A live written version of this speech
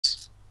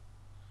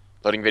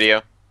Loading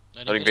video.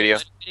 Loading video.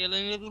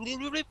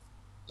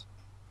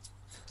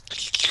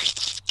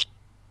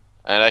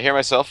 And I hear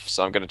myself,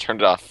 so I'm gonna turn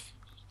it off.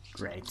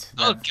 Great.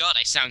 Oh god,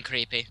 I sound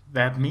creepy.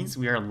 That means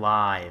we are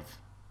live.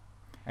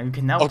 And we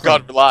can now Oh play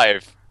god, we're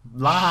live.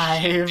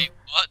 live. Wait,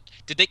 what?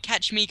 Did they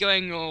catch me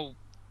going all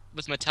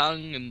with my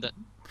tongue and the...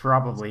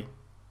 Probably.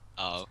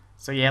 Oh.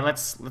 So yeah,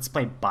 let's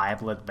play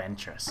Bible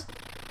Adventures.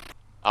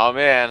 Oh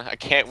man, I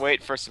can't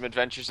wait for some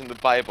adventures in the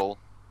Bible.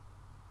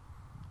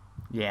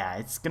 Yeah,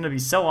 it's gonna be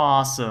so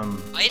awesome.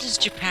 Why does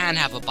Japan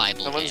have a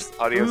Bible game? Someone's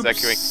audio's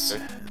echoing.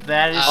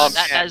 That is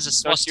that is a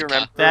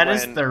swastika. that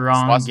is the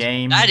wrong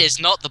game. That is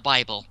not the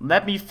Bible.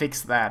 Let me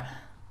fix that.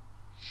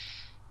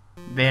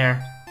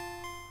 There.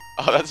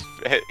 Oh, that's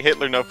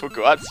Hitler no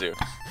Fukkatsu.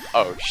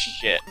 Oh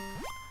shit.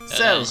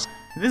 So,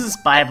 this is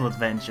Bible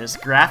Adventures.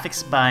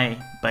 Graphics by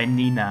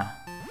Nina.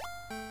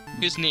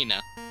 Who's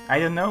Nina? I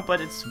don't know,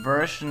 but it's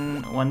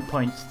version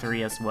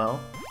 1.3 as well.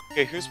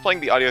 Okay, who's playing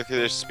the audio through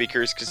their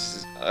speakers?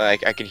 Because I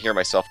can hear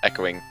myself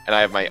echoing, and I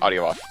have my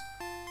audio off.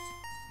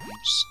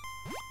 Oops.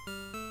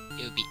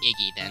 It would be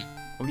Iggy then.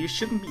 Well, you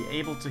shouldn't be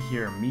able to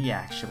hear me,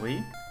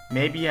 actually.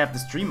 Maybe you have the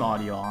stream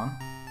audio on.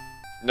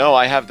 No,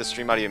 I have the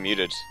stream audio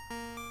muted.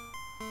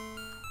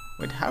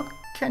 Wait, how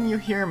can you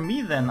hear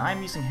me then?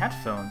 I'm using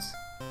headphones.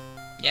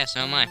 Yeah,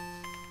 so am I.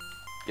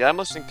 Yeah, I'm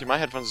listening through my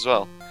headphones as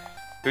well.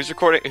 Who's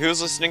recording?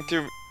 Who's listening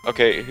through?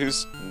 Okay,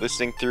 who's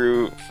listening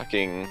through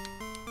fucking...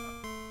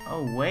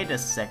 Oh, wait a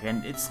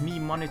second. It's me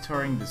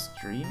monitoring the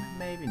stream?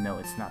 Maybe? No,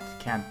 it's not. It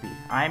can't be.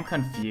 I'm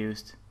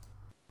confused.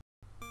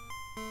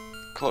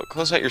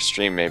 Close out your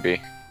stream,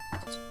 maybe.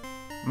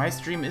 My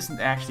stream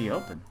isn't actually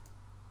open.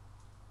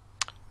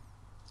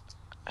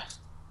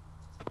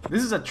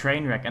 This is a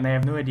train wreck, and I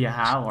have no idea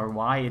how or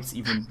why it's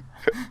even...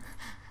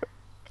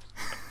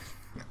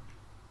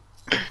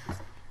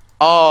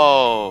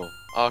 Oh,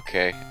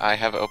 okay. I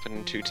have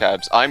opened 2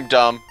 tabs. I'm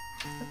dumb.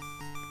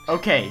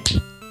 Okay.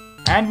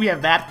 And we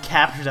have that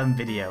captured on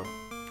video.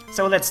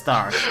 So let's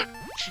start.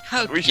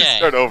 Okay. We should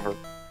start over.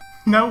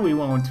 No, we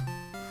won't.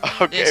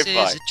 Okay, This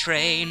fine. is a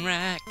train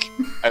wreck.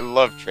 I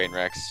love train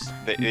wrecks.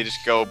 They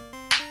just go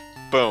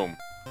boom,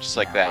 just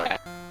like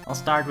that. I'll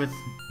start with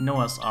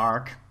Noah's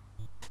Ark.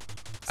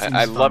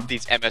 I love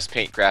these MS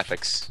Paint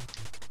graphics.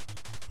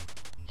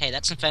 Hey,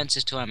 that's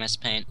offensive to MS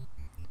Paint.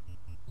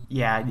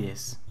 Yeah, it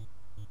is.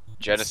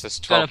 Genesis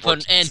 12. Gonna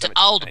put an end to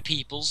all the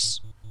peoples.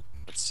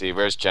 Let's see,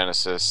 where's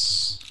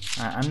Genesis?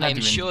 I'm not I'm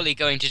even... surely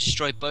going to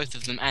destroy both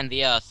of them and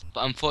the Earth,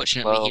 but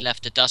unfortunately Well- he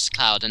left a dust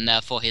cloud and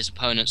therefore his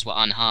opponents were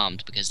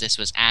unharmed because this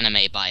was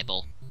Anime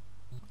Bible.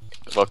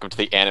 Welcome to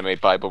the anime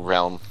Bible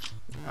realm.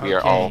 We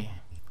are all...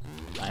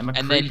 I'm a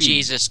And creepy... then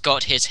Jesus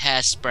got his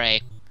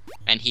hairspray,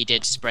 and he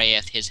did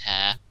sprayeth his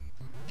hair.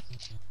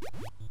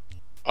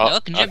 Oh,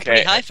 Look, and jump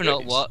pretty high for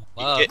not what?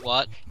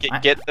 What?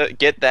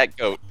 Get that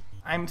goat.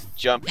 I'm...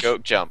 Jump,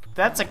 goat, jump.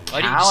 That's a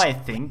Why do you cow, just- I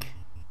think.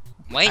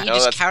 Why ain't you No,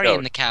 just that's carrying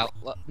goat. the cow?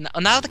 Well,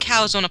 now the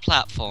cow's on a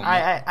platform.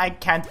 I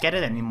can't get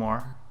it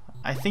anymore.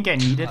 I think I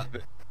need it.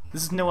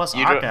 This is Noah's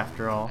You Ark don't-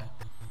 after all.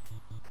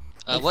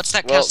 What's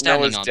that cow Well,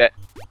 standing Noah's on? dead.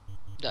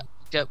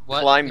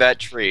 What? Climb that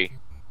tree.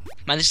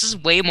 Man, this is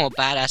way more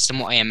badass than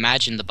what I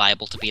imagined the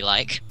Bible to be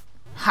like.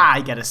 Ha!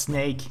 I got a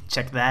snake.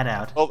 Check that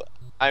out. Well,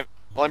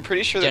 I'm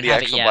pretty sure that Don't the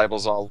have it actual yet.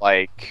 Bible's all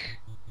like...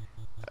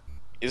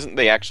 Isn't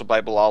the actual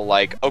Bible all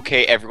like,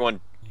 okay,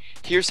 everyone...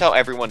 Here's how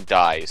everyone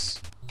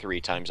dies 3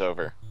 times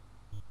over.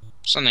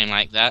 Something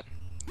like that.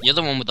 You're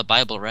the one with the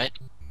Bible, right?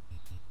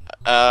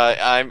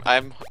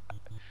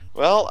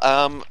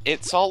 Well,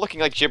 it's all looking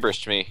like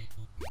gibberish to me.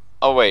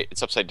 Oh wait,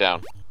 it's upside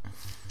down.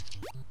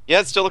 Yeah,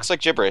 it still looks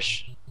like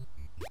gibberish.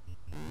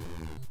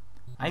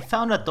 I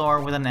found a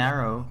door with an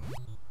arrow.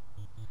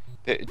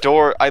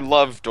 I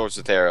love doors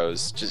with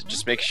arrows.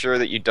 Just make sure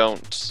that you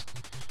don't,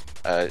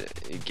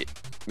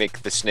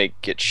 make the snake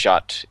get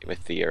shot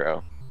with the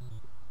arrow.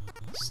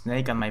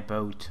 Snake on my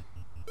boat.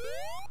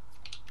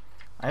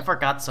 I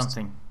forgot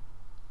something.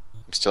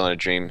 I'm still in a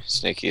dream,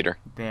 snake eater.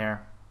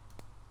 There.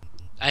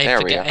 I There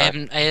we forget.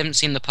 are. I haven't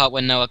seen the part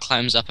where Noah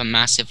climbs up a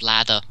massive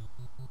ladder.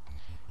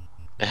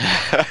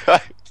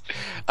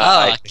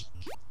 I-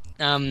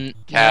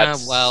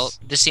 Cats. Well,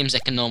 this seems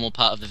like a normal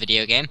part of the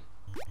video game.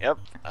 Yep.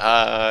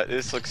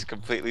 This looks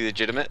completely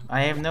legitimate.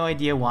 I have no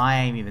idea why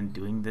I'm even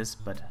doing this,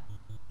 but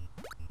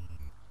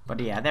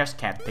yeah, there's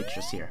cat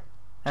pictures here.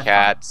 Have fun.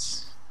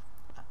 Cats.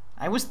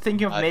 I was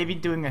thinking of maybe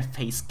doing a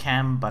face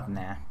cam, but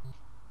nah.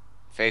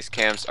 Face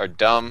cams are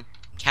dumb.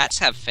 Cats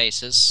have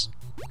faces.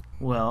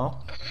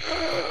 Well,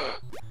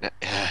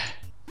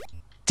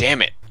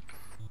 Damn it.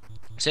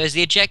 So is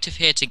the objective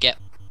here to get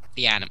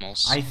the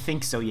animals? I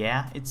think so.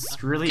 Yeah,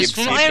 it's really. Because Gives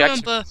from the what I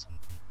objective- remember,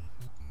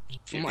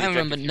 The Noah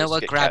objective here is to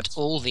get grabbed cats.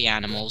 all the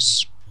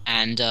animals,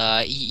 and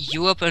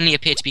you only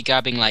appear to be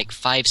grabbing like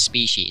 5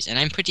 species, and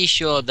I'm pretty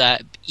sure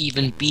that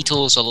even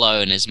beetles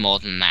alone is more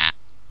than that.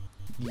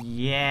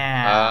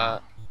 Yeah.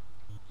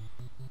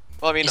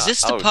 Well, I mean, Is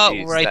this the oh, part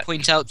geez, where I that-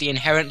 point out the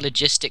inherent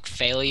logistic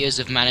failures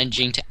of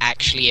managing to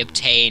actually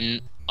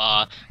obtain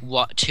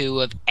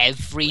 2 of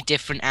every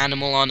different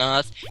animal on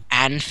Earth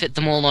and fit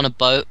them all on a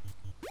boat?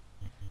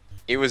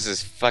 It was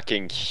this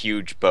fucking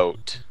huge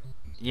boat.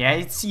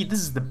 Yeah, see, this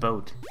is the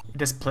boat. It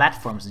has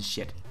platforms and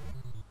shit.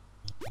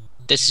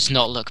 This does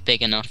not look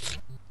big enough.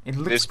 It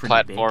looks This pretty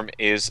platform big.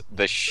 is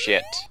the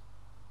shit.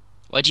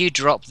 Why do you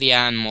drop the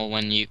animal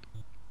when you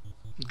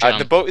The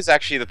jump? boat is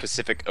actually the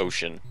Pacific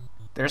Ocean.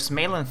 There's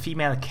male and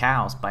female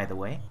cows, by the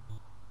way.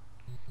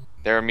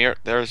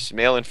 There's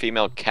male and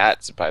female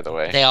cats, by the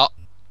way. They are.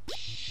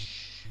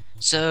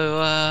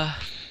 So,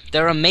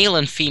 there are male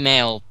and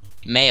female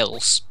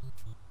males.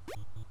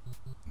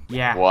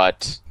 Yeah.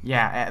 What?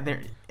 Yeah,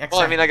 Well,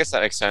 I mean, I guess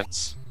that makes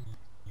sense.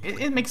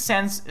 it makes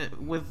sense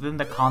within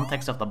the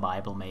context of the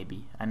Bible,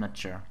 maybe. I'm not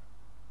sure.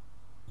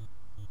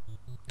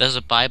 There's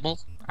a Bible?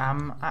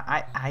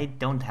 I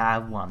don't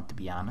have one, to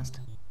be honest.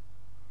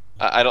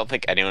 I don't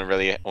think anyone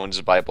really owns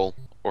a Bible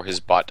or has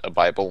bought a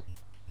Bible.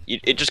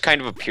 It just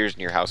kind of appears in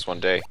your house one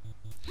day.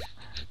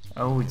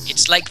 Oh,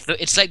 It's like the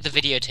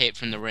videotape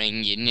from The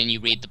Ring, and then you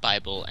read the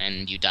Bible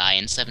and you die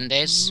in 7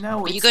 days.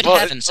 No, But you it's- go to Well,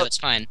 heaven, so it's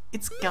fine.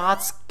 It's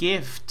God's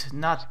gift,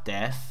 not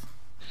death.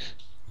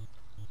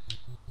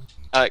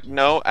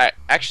 No,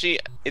 actually,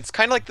 it's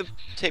kind of like the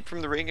tape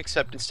from The Ring,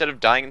 except instead of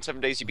dying in 7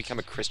 days, you become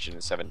a Christian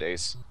in 7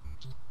 days.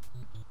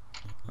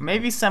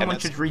 Maybe someone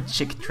that's- should read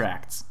chick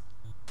tracts.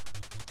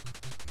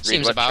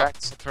 Seems what about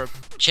tracts? for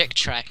chick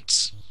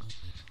tracts.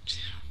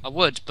 I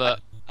would,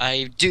 but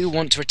I do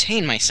want to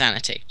retain my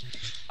sanity.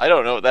 I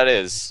don't know what that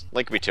is.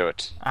 Link me to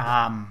it.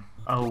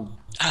 Oh,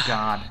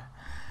 God.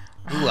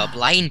 Ooh, a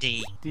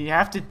blindy. Do you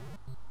have to...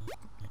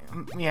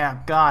 Yeah,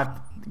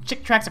 God.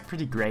 Chick tracts are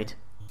pretty great.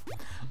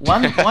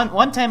 One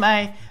time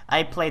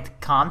I played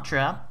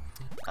Contra,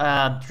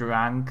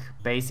 drunk,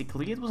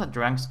 basically. It was a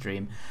drunk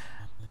stream.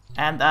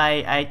 And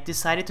I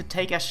decided to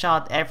take a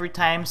shot every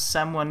time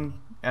someone...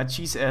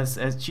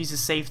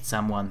 Jesus saved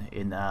someone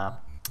in a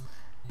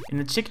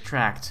chick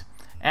tract.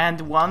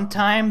 And one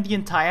time the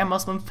entire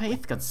Muslim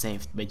faith got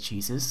saved by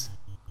Jesus.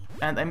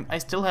 And I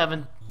still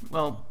haven't...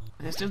 Well,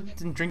 I still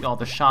didn't drink all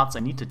the shots I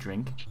need to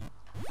drink.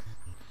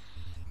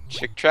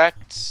 Chick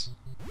tracts?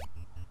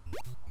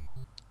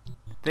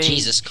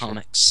 Jesus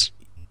comics.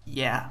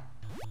 Yeah,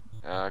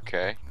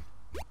 Okay.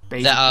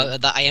 basically.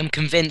 That I am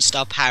convinced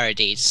are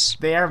parodies.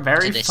 They are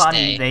very to this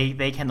funny. day.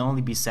 They can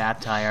only be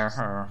satire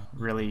or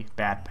really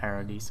bad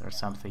parodies or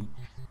something.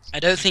 I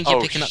don't think you're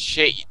Oh picking up.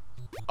 shit.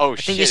 Oh I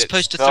shit. think you're it's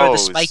supposed to throw the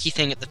those. spiky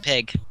thing at the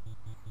pig.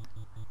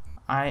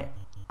 Wait.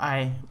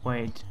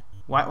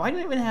 Why do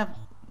I even have...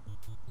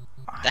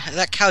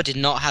 That cow did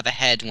not have a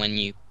head when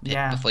you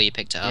Yeah. before you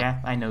picked it up. Yeah,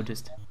 I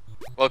noticed.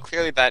 Well,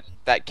 clearly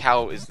that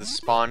cow is the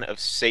spawn of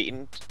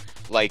Satan.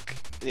 Like,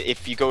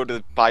 if you go to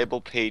the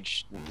Bible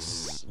page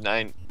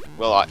 9,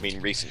 well, I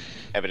mean, recent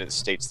evidence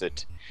states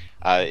that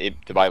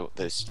the Bible,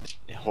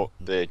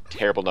 the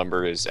terrible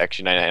number is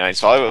actually 999.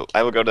 So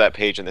I will go to that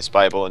page in this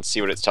Bible and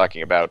see what it's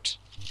talking about.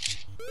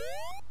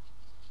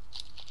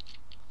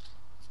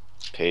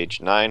 Page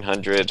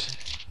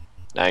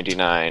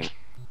 999.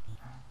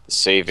 The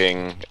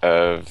saving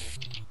of...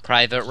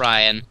 Private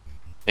Ryan.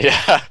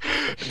 Yeah,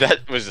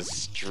 that was a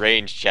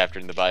strange chapter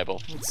in the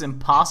Bible. It's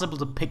impossible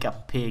to pick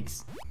up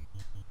pigs.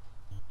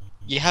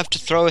 You have to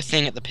throw a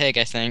thing at the pig,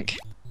 I think.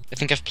 I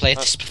think I've played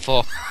this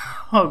before.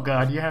 Oh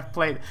god, you have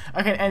played...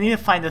 Okay, I need to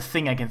find a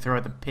thing I can throw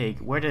at the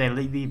pig. Where did I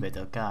leave it?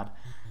 Oh god.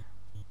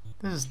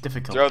 This is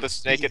difficult. Throw the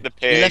snake at the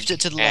pig. You left it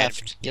to the and-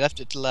 left. You left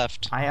it to the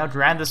left. I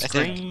outran the I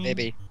screen. think,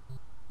 maybe.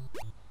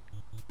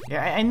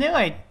 Yeah, I know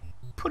I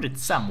put it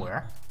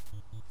somewhere.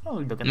 Oh,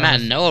 look at Man,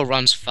 that. Noah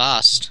runs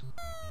fast.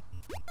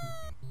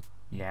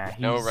 Yeah,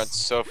 Noah runs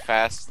so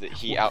fast that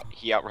he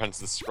outruns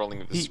the scrolling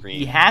of the screen.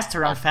 He has to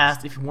run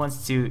fast if he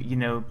wants to, you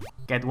know,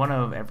 get one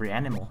of every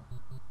animal.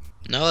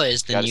 Noah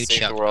is the Gotta new save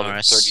Chuck the world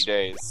Norris. in 30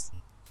 days.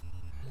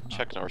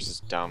 Chuck Norris is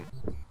dumb.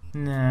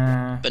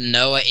 Nah, But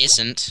Noah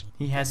isn't.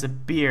 he has a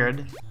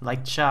beard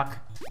like Chuck.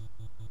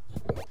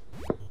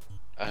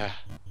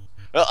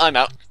 Well, I'm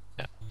out.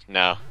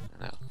 No.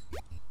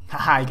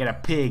 Haha, I get a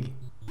pig.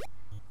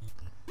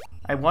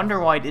 I wonder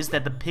why it is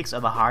that the pigs are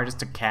the hardest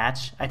to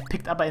catch. I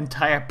picked up an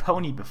entire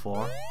pony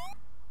before.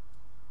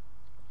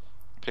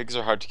 Pigs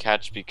are hard to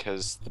catch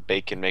because the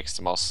bacon makes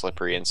them all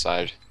slippery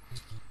inside.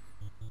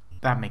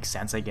 That makes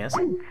sense, I guess.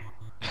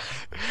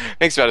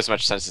 Makes about as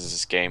much sense as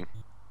this game.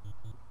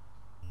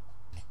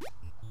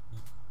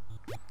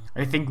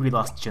 I think we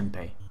lost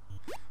Junpei.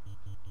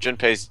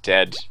 Junpei's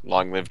dead.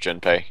 Long live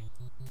Junpei.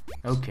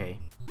 Okay.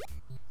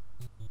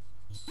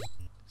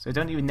 So I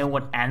don't even know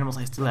what animals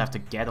I still have to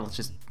get. I'll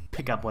just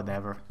pick up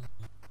whatever.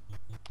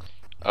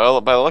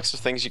 Oh, by the looks of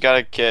things, you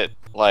gotta get,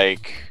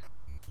 like...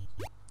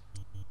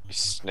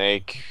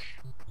 snake,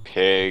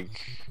 pig,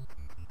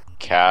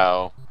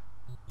 cow.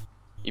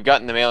 You've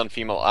gotten the male and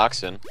female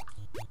oxen.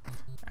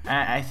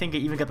 I think I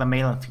even got the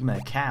male and female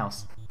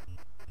cows.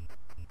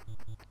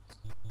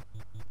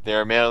 There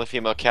are male and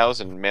female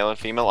cows and male and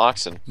female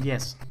oxen.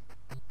 Yes.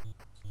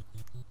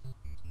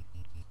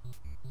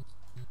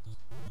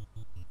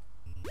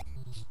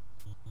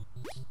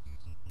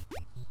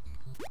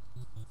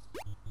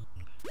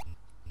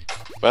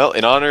 Well,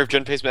 in honor of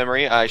Junpei's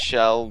memory, I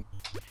shall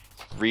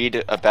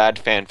read a bad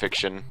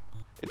fanfiction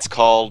It's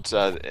called.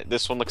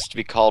 This one looks to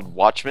be called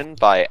Watchmen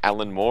by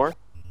Alan Moore.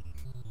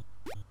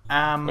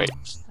 Wait.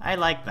 I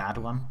like that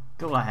one.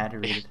 Go ahead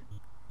and read it.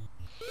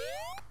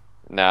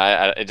 No,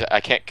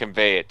 I can't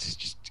convey it.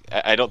 Just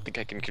I don't think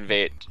I can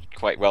convey it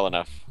quite well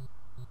enough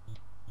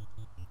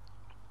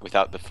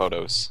without the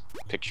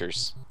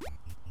pictures.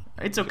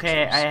 It's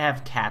okay, I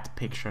have cat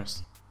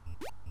pictures.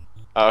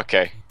 Oh,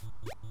 okay.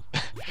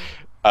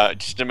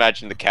 Just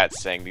imagine the cat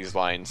saying these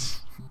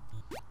lines.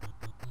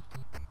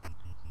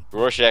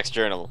 Rorschach's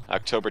Journal,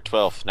 October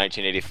 12th,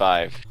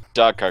 1985.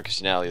 Dog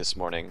carcass in alley this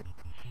morning.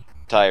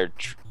 Tire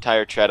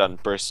tread on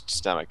burst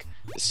stomach.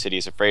 The city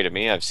is afraid of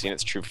me. I've seen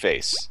its true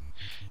face.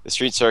 The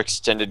streets are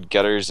extended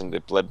gutters, and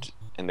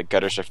the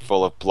gutters are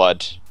full of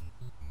blood.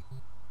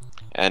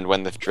 And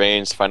when the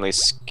drains finally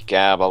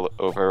scab all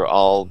over,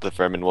 all the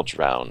vermin will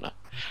drown.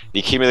 The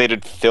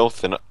accumulated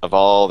filth of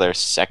all their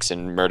sex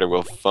and murder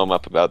will foam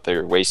up about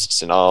their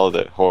waists, and all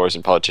the whores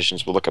and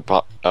politicians will look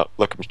up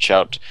and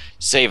shout,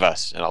 "Save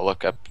us!" And I'll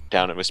look up,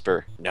 down, and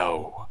whisper,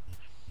 "No."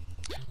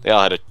 They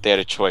had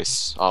a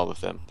choice, all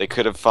of them. They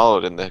could have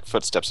followed in the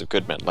footsteps of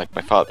good men like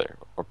my father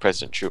or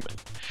President Truman,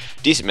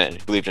 decent men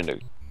who believed in a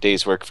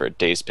day's work for a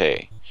day's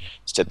pay.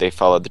 Instead, they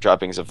followed the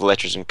droppings of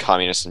lechers and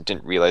communists and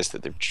didn't realize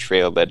that their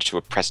trail led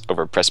to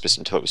over a precipice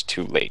until it was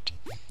too late.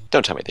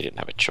 Don't tell me they didn't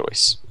have a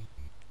choice.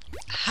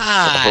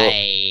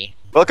 Hi.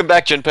 Welcome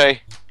back,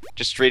 Junpei.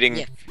 Just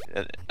reading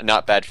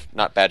not bad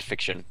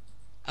fiction.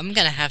 I'm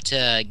gonna have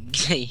to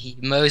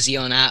mosey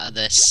on out of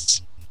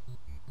this.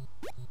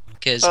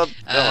 Because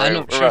I'm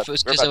not sure if it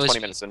was because I was. 20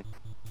 minutes in.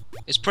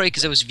 It's probably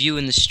because I was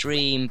viewing the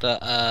stream,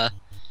 but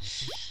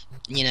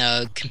you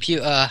know,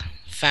 computer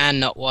fan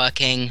not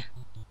working,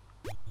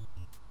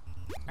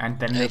 And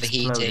then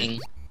overheating.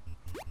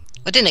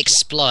 It didn't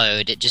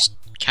explode. It just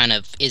kind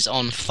of is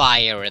on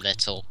fire a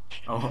little.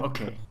 Oh,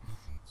 okay.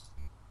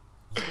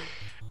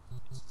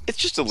 It's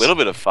just a little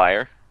bit of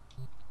fire.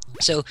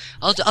 So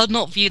I'll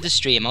not view the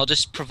stream. I'll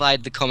just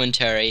provide the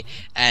commentary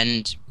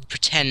and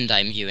pretend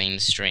I'm viewing the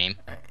stream.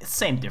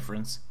 Same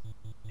difference.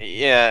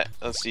 Yeah,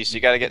 let's see. So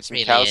you gotta get some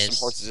Really cows, is.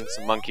 some horses, and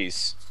some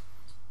monkeys.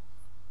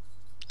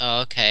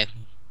 Oh, okay.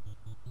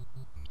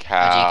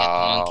 Cow. How do you get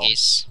the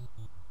monkeys?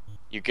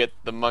 You get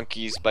the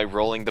monkeys by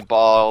rolling the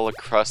ball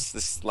across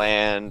this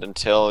land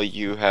until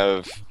you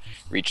have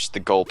reached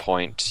the goal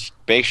point.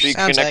 Make sure you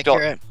Sounds connect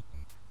accurate.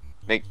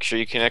 Make sure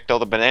you connect all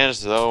the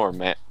bananas though, or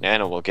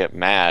Nana will get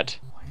mad.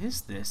 What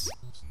is this?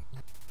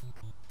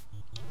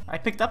 I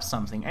picked up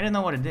something. I didn't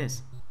know what it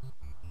is.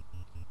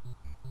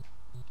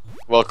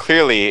 Well,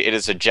 clearly it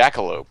is a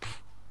jackalope.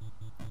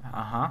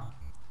 Uh-huh.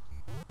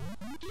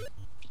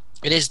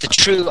 It is the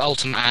true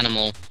ultimate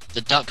animal,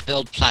 the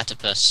duck-billed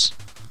platypus.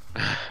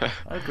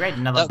 Oh, great,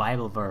 another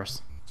Bible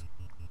verse.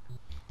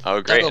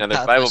 Oh, great! Duck-billed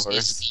Another Bible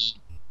platypus is verse.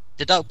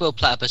 the duck-billed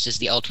platypus is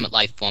the ultimate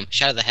life form.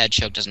 Shadow the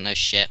Hedgehog doesn't know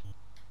shit.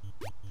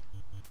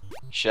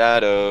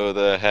 Shadow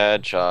the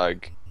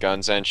Hedgehog,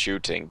 guns and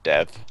shooting,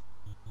 death.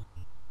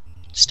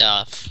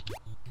 Stuff.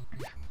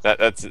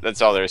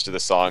 That's all there is to the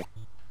song.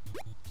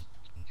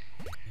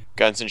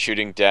 Guns and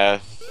shooting,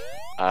 death.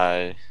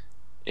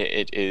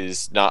 It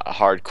is not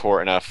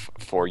hardcore enough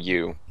for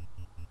you.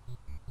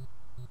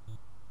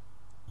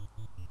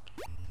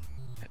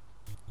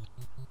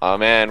 Oh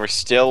man, we're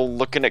still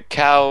looking at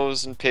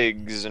cows and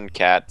pigs and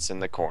cats in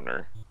the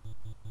corner.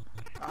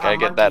 Gotta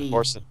get that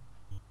horse.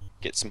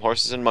 Get some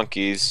horses and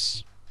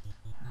monkeys.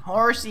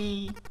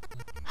 Horsey!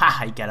 Ha!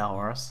 I get a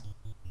horse.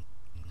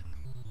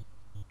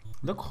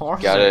 Look,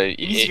 horses Gotta are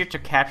easier to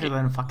capture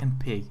than a fucking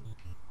pig.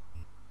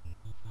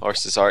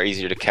 Horses are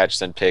easier to catch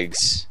than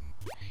pigs.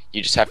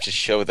 You just have to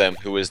show them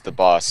who is the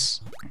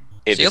boss.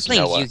 It So you're is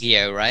playing Noah.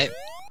 Yu-Gi-Oh, right?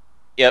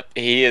 Yep,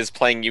 he is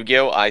playing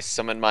Yu-Gi-Oh! I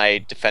summon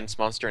my defense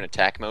monster in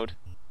attack mode.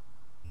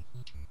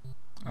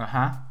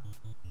 Uh-huh.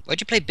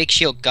 Why'd you play Big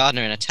Shield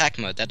Gardener in attack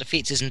mode? That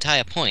defeats his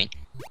entire point.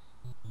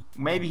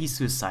 Maybe he's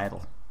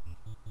suicidal.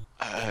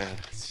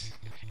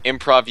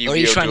 Improv Yu-Gi-Oh! Or are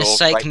you trying to duel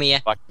psych right me?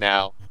 the fuck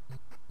now.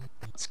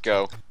 Let's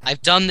go.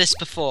 I've done this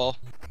before.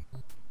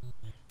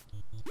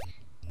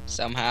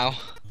 Somehow.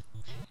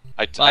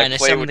 I Fine, I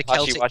play summon with the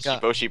Celtic Washi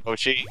God. Boshi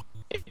Boshi.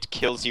 It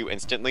kills you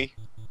instantly.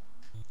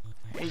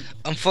 Hey.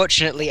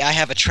 Unfortunately, I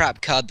have a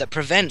trap card that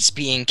prevents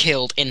being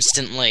killed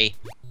instantly.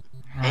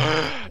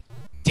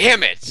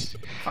 Damn it!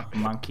 Fuck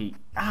monkey.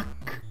 Ah,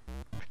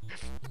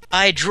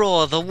 I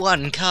draw the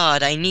one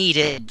card I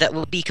needed that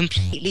would be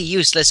completely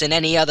useless in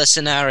any other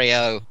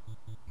scenario.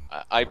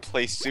 I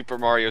play Super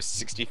Mario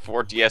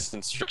 64 DS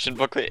instruction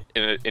booklet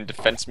in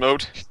defense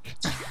mode.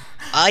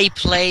 I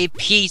play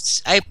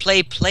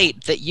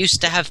plate that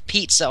used to have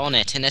pizza on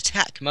it in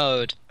attack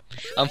mode.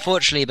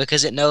 Unfortunately,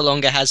 because it no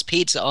longer has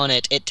pizza on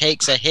it, it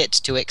takes a hit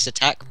to its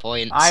attack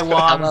points. I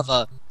won.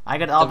 However, I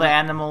got all the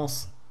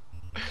animals.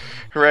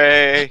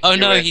 Hooray! oh You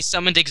no, win. he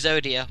summoned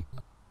Exodia.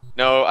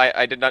 No,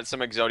 I did not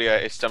summon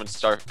Exodia. I summoned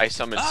Star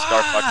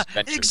Fox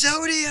Adventures.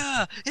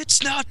 Exodia!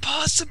 It's not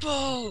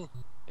possible.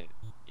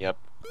 Yep,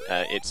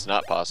 it's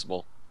not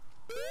possible.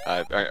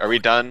 Are we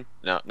done?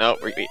 No,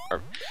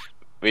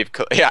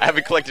 Yeah, I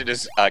haven't collected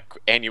his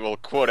annual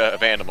quota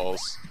of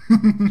animals.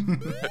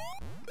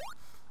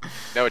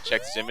 Noah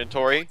checks his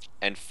inventory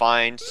and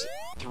finds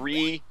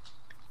 3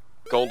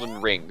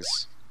 golden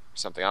rings.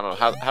 Something, I don't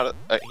know how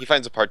he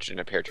finds a partridge and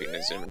a pear tree in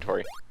his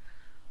inventory.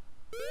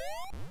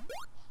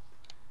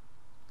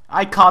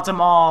 I caught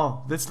them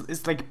all. This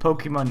is like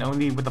Pokemon,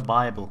 only with the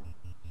Bible.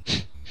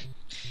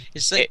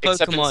 It's like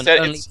Except Pokemon, instead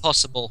only it's-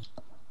 possible.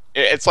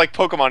 It's like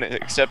Pokemon,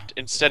 except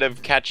instead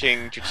of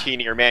catching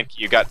Dratini or Mankey,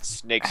 you got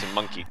snakes and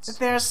monkeys.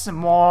 There's some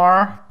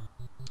more.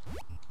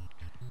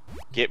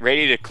 Get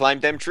ready to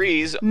climb them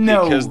trees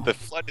No. because the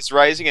flood is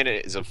rising and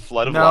it is a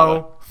flood of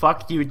lava. No,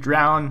 fuck you,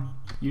 drown.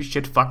 You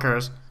shit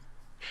fuckers.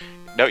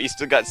 No, you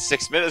still got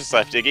 6 minutes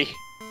left, Iggy.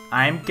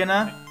 I'm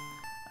gonna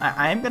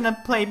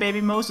play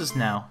Baby Moses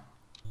now.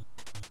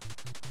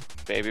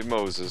 Baby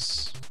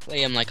Moses.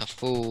 Play him like a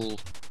fool.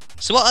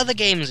 So what other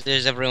games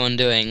is everyone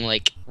doing?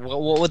 Like, what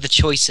were the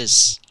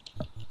choices?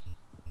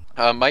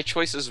 My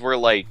choices were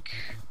like,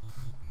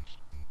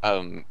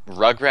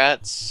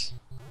 Rugrats,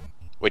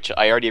 which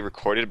I already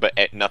recorded, but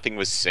nothing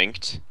was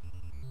synced.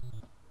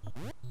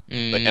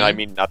 And I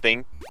mean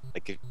nothing.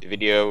 Like, the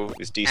video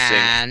was desynced.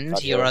 And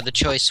audio. your other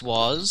choice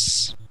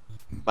was...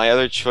 My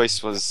other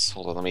choice was,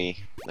 hold on, let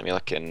me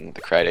look in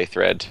the Friday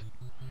thread.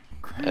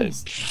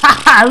 Christ.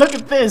 Haha, look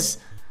at this!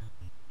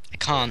 I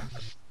can't.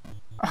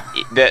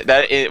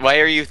 Why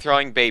are you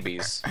throwing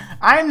babies?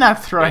 I'm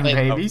not throwing Wait,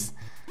 oh. babies.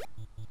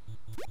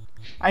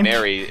 I'm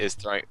Mary is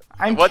throwing.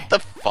 I'm- What the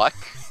fuck?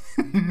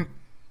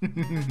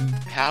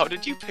 How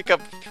did you pick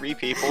up 3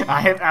 people?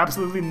 I have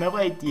absolutely no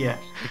idea.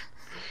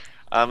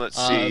 Let's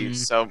see.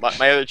 So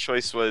my other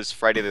choice was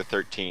Friday the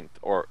 13th,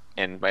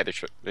 and my other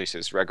choice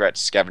is Rugrats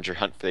Scavenger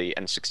Hunt for the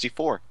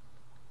N64.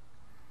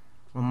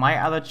 Well, my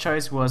other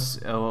choice was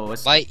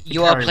Why,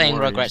 you are Ikari playing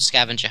Warriors. Rugrats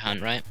Scavenger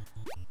Hunt, right?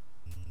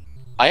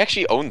 I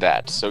actually own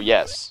that, so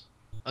yes.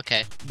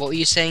 Okay. What were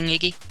you saying,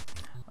 Iggy?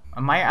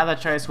 My other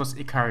choice was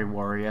Ikari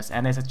Warriors,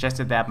 and I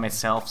suggested that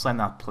myself, so I'm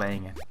not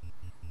playing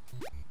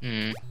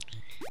it.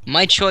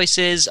 My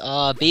choices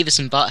are Beavis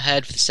and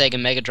Butthead for the Sega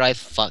Mega Drive.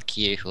 Fuck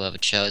you, whoever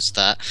chose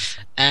that.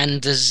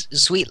 And The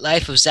Sweet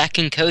Life of Zack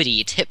and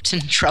Cody, Tipped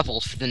in Trouble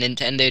for the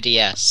Nintendo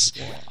DS.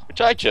 Which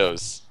I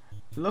chose.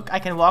 Look, I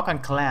can walk on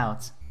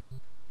clouds.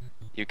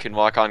 You can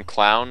walk on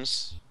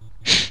clowns.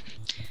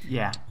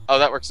 Yeah. Oh,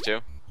 that works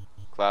too.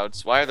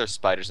 Clouds. Why are there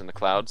spiders in the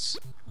clouds?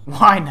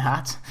 Why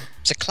not?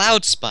 It's a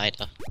cloud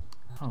spider.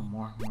 Oh,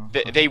 more.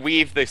 They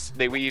weave this.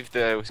 They weave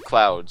the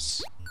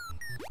clouds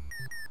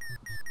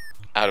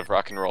out of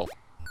rock and roll.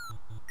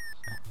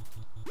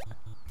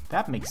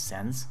 That makes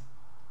sense.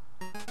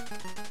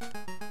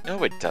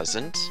 No, it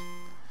doesn't.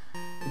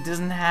 It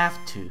doesn't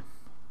have to.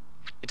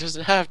 It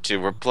doesn't have to.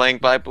 We're playing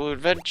Bible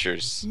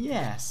Adventures.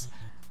 Yes.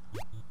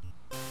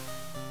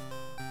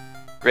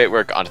 Great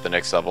work. On to the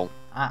next level.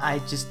 I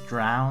just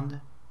drowned.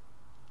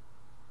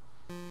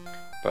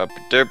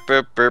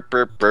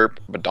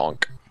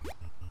 Badonk.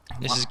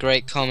 This is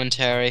great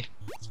commentary.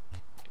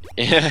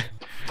 Yeah.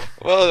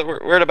 Well,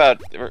 we're at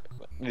about.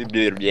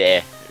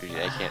 Yeah.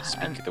 I can't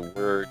speak the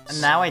words.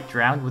 And now I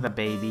drowned with a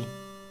baby.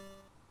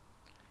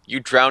 You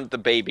drowned the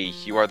baby.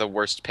 You are the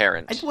worst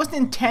parent. It wasn't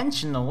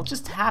intentional, it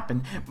just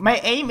happened. My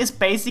aim is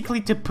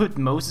basically to put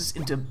Moses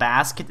into a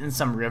basket in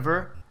some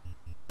river.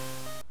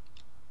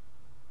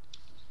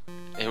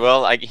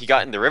 Well, he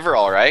got in the river,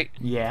 all right.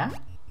 Yeah,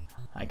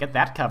 I got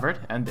that covered,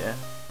 and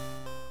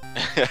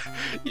You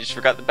just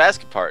forgot the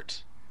basket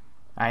part.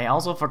 I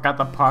also forgot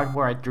the part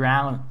where I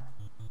drowned.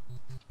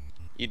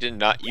 You did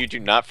not. You do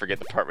not forget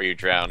the part where you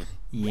drown.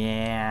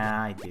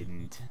 Yeah, I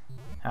didn't.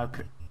 How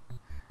could...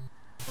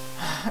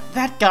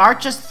 That guard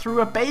just threw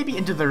a baby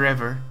into the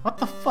river. What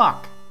the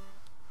fuck?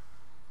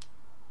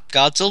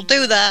 Gods will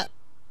do that.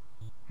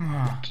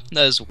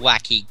 Those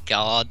wacky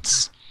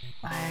gods.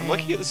 I'm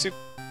looking at the Super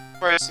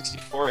Mario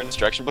 64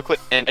 instruction booklet,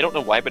 and I don't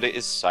know why, but it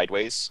is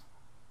sideways.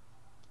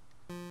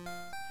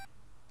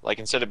 Like,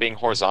 instead of being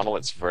horizontal,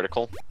 it's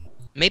vertical.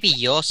 Maybe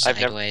you're I've never-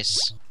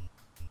 sideways.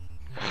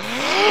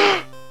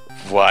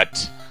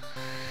 What?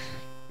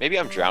 Maybe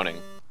I'm drowning.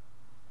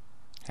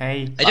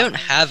 Hey, I don't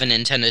have a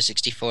Nintendo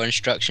 64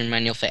 instruction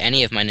manual for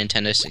any of my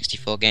Nintendo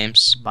 64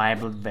 games.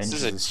 Bible Adventures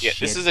This is a shit.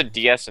 this is a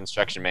DS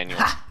instruction manual.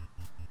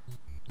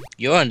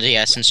 You're on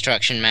DS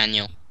instruction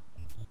manual.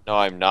 No,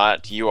 I'm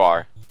not. You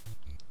are.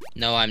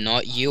 No, I'm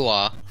not. You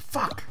are.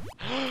 Fuck!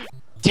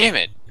 Damn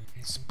it!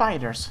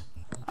 Spiders.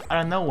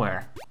 Out of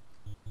nowhere.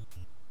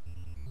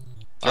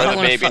 I Throw don't the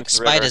want to baby fuck into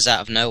the river. spiders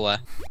out of nowhere.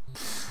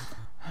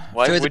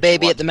 Why Throw the would you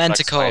baby want at the to fuck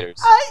manticore.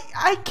 spiders?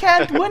 I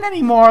can't win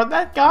anymore.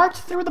 That guard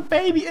threw the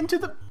baby into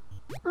the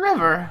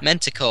river.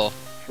 Menticore.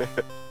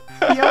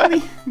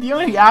 The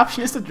only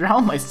option is to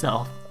drown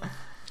myself.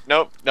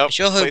 Nope, nope. I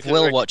sure Play hope through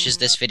Will the- watches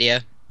this video.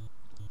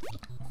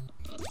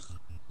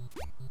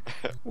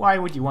 Why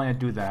would you want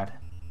to do that?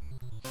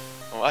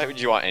 Why would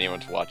you want anyone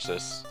to watch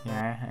this?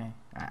 Yeah,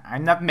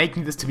 I'm not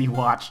making this to be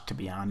watched, to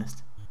be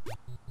honest.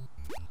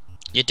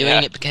 You're doing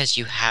Yeah. it because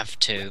you have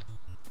to.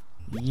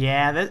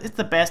 Yeah, that is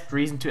the best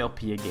reason to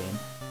LP a game.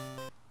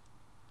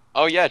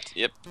 Oh yeah,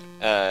 yep.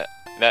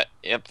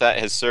 That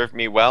has served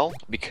me well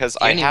because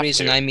I have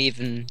to.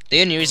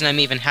 The only reason I'm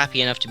even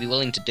happy enough to be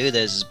willing to do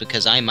this is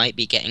because I might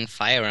be getting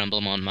Fire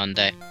Emblem on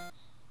Monday.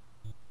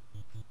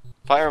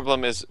 Fire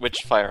Emblem is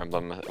which Fire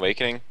Emblem?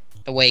 Awakening?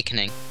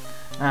 Awakening.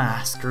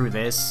 Ah, screw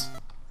this.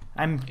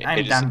 I'm It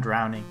is- done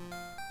drowning.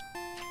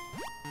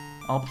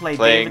 I'll play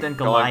Playing, David and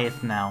going.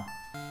 Goliath now.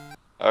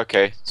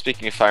 Okay,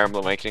 speaking of Fire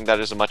Emblem Awakening, that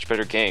is a much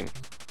better game.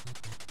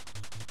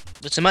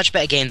 It's a much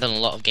better game than a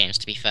lot of games,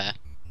 to be fair.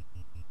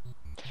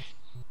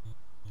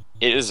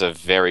 It is a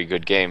very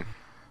good game.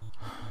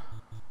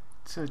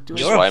 So do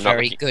Which is You're why a I'm not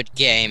very looking- good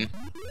game.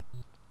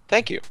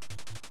 Thank you.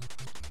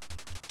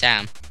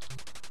 Damn.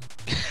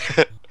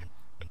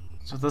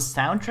 So the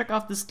soundtrack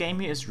of this game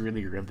here is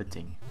really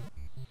riveting.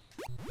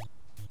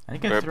 I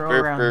can throw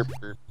around.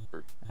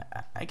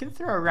 I can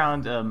throw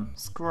around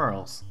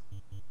squirrels.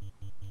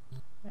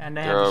 And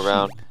I have Throw a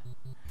around- sheep.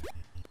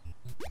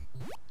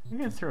 You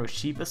can throw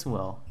sheep as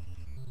well.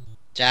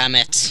 Damn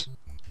it.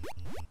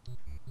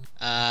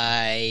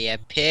 I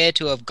appear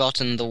to have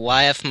gotten the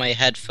wire for my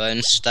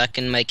headphones stuck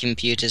in my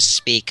computer's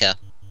speaker.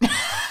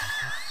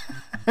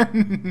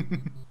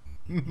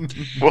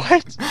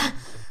 What?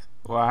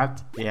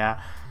 What?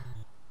 Yeah.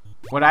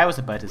 What I was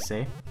about to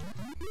say.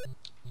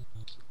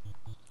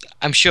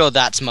 I'm sure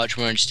that's much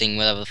more interesting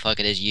whatever the fuck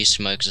it is you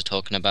smokers are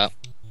talking about.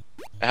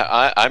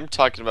 I'm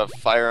talking about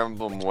Fire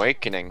Emblem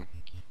Awakening.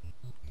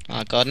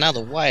 Oh god, now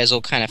the wire's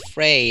all kind of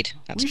frayed.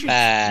 That's We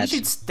bad.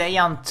 should stay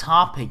on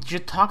topic. You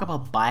should talk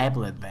about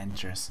Bible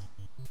adventures.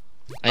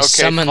 I Okay,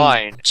 summoned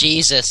fine.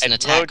 Jesus in And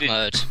attack loaded-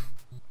 mode.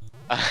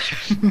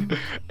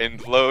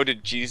 And lo,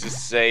 did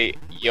Jesus say,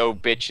 "Yo,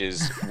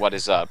 bitches, what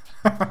is up?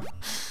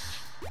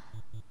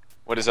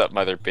 What is up,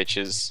 mother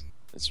bitches?"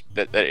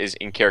 That is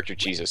in character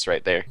Jesus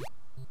right there.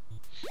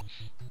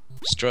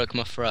 Stroke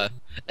my fro.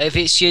 If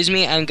you excuse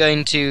me, I'm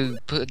going to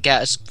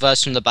get a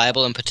verse from the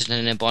Bible and put it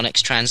in an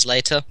Ebonics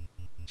translator.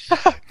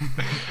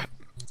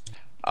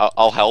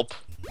 I'll help.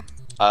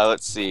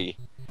 Let's see.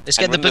 Let's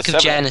And get the when the Book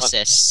of seven-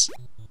 Genesis.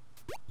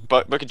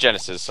 Book of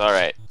Genesis. All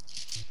right.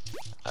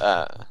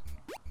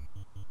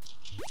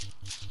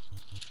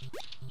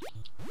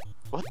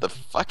 What the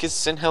fuck is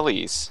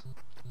Sinhalese?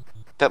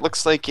 That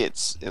looks like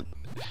it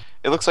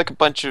looks like a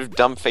bunch of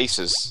dumb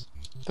faces.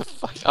 The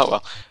fuck?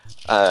 Oh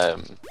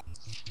well.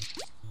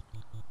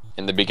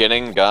 In the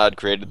beginning, God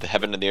created the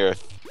heaven and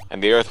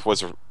the earth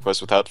was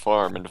without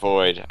form and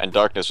void, and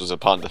darkness was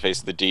upon the face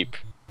of the deep.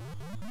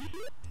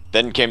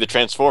 Then came the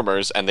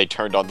Transformers, and they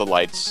turned on the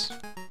lights.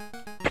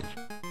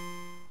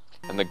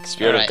 And the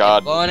Spirit of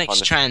God was Ebonics upon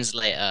the...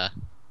 translator.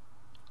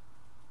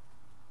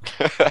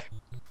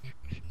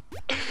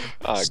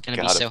 Oh, It's gonna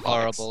God, be so Ebonics.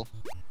 horrible.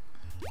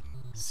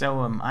 So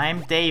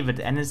I'm David,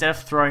 and instead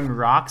of throwing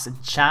rocks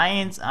at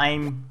giants,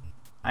 I'm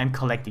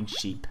collecting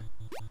sheep.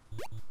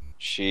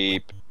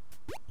 Sheep.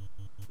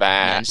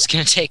 Man, Bah. it's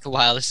gonna take a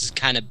while. This is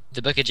kind of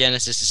the Book of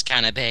Genesis is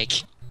kind of big.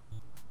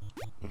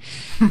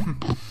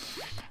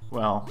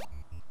 Well,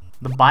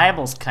 the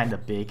Bible's kind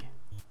of big.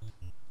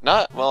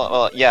 Not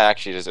well. Yeah,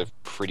 actually, it is a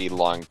pretty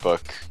long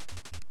book.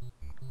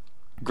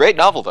 Great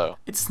novel, though.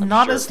 It's I'm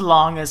not sure. as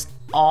long as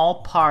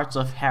all parts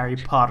of Harry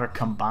Potter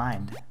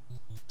combined.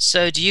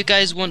 So, do you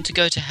guys want to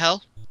go to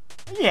hell?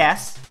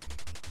 Yes.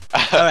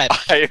 Alright.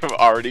 I am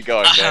already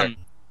going there.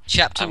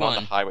 Chapter I'm on the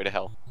 1. highway to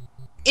hell.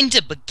 In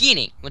the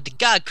beginning, when the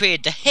God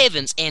created the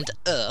heavens and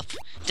the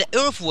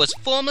earth was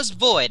formless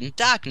void, and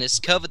darkness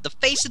covered the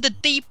face of the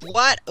deep.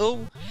 What?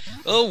 Oh,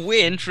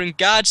 wind from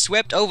God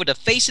swept over the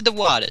face of the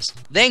waters.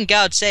 Then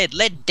God said,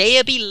 "Let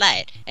there be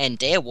light," and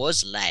there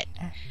was light.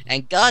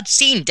 And God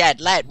seen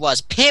that light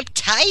was pimp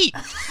tight.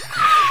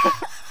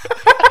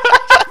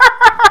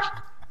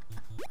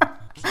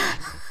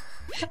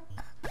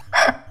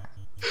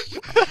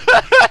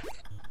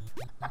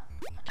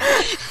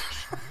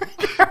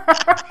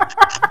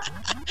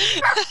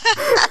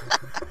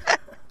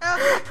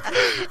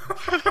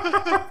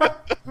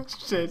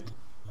 Shit.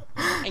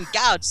 And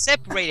God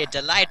separated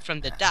the light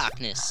from the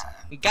darkness.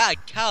 God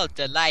called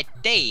the light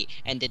day,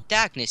 and the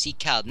darkness he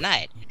called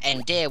night.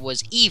 And there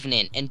was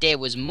evening, and there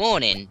was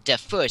morning, the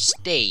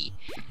first day.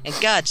 And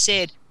God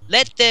said,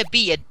 "Let there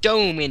be a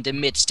dome in the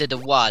midst of the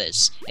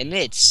waters, and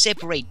let it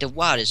separate the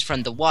waters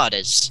from the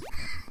waters."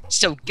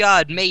 So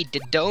God made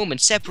the dome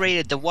and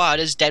separated the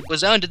waters that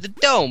was under the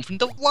dome from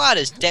the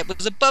waters that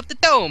was above the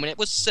dome, and it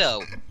was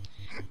so.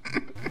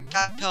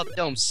 God called the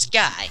dome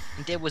sky,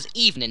 and there was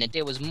evening, and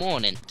there was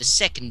morning, the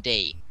second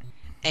day.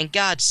 And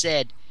God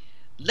said,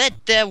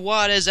 "Let the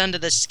waters under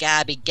the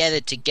sky be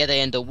gathered together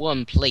into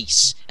one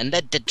place, and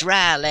let the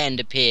dry land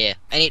appear."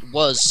 And it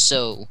was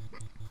so.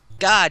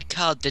 God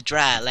called the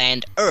dry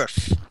land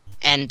earth,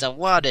 and the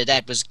water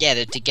that was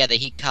gathered together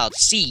he called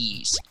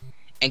seas.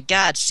 And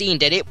God seen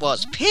that it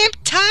was pimp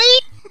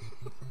tight.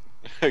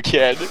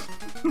 Again.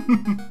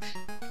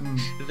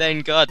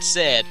 Then God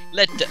said,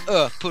 "Let the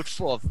earth put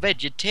forth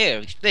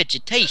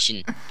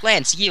vegetation,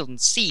 plants yielding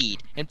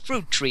seed, and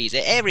fruit trees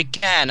of every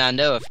kind on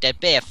earth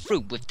that bear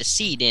fruit with the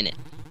seed in it."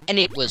 And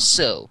it was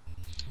so.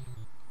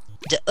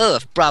 The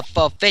earth brought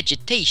forth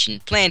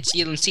vegetation, plants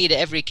yielding seed of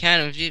every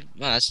kind of.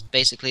 Well, that's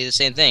basically the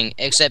same thing,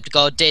 except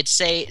God did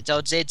say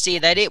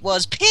that it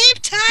was pimp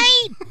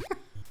time.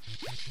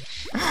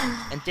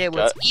 And there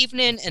was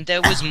evening and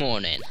there was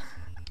morning.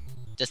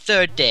 The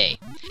third day,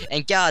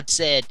 and God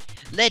said,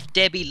 "Let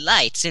there be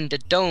lights in the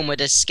dome of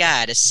the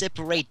sky to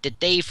separate the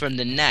day from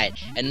the night,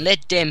 and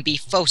let them be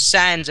for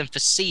signs and for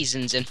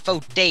seasons and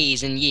for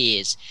days and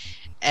years.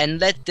 And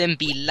let them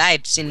be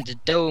lights in the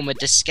dome of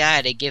the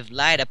sky to give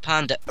light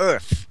upon the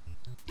earth."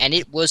 And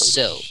it was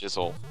so.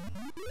 Shizzle.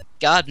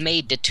 God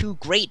made the two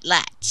great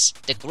lights,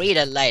 the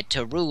greater light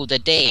to rule the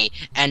day,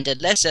 and the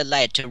lesser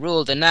light to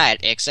rule the night,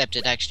 except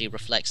it actually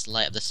reflects the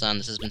light of the sun.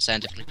 This has been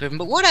scientifically proven,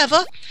 but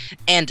whatever.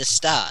 And the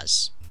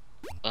stars.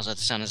 Also,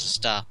 the sun is a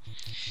star.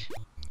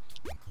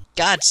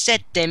 God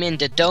set them in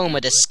the dome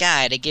of the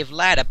sky to give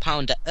light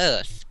upon the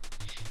earth,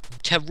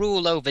 to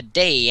rule over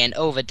day and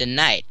over the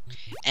night,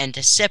 and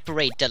to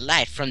separate the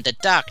light from the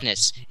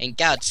darkness. And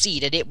God see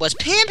that it was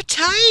pimp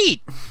tight.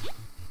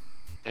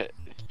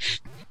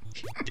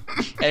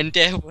 And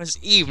there was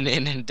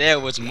evening and there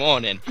was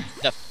morning,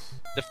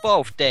 the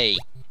fourth day.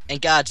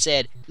 And God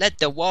said, "Let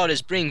the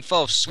waters bring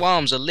forth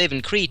swarms of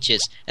living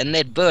creatures, and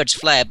let birds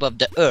fly above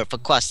the earth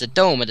across the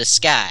dome of the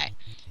sky."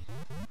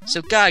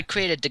 So God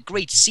created the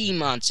great sea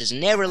monsters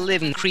and every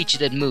living creature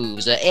that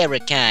moves, of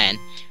every kind,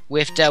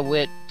 with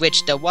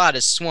which the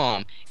waters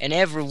swarm, and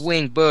every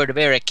winged bird of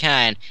every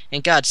kind.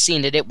 And God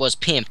seen that it was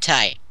pimp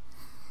tight.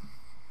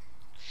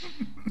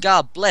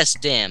 God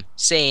blessed them,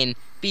 saying,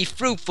 "Be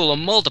fruitful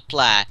and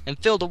multiply, and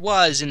fill the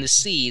waters in the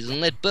seas, and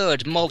let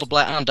birds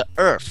multiply on the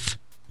earth."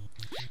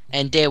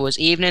 And there was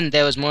evening,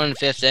 there was morning, the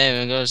fifth day,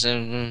 and it goes.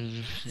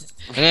 I'm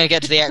gonna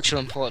get to the actual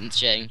importance,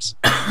 James.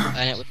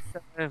 And it was.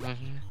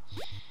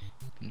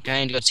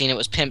 Okay, and God seen it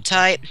was pimp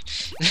tight.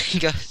 He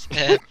goes.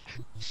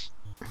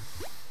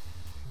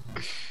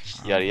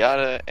 Yada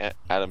yada.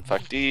 Adam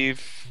fucked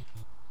Eve.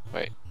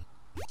 Wait.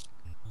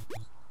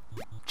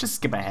 Just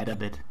skip ahead a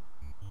bit.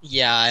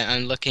 Yeah,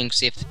 I'm looking to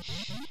see if.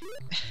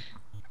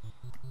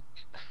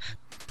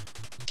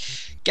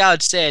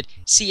 God said,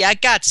 "See, I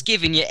God's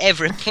given you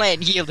every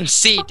plant yielding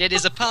seed that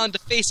is upon the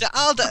face of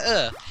all the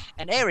earth,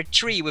 and every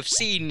tree with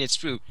seed in its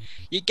fruit.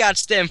 You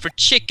God's them for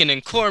chicken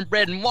and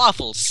cornbread and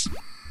waffles."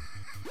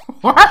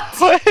 What?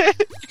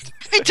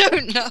 I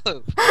don't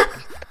know.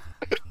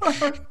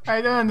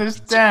 I don't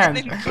understand.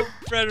 Chicken and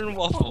cornbread and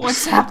waffles.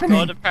 What's happening?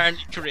 God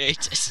apparently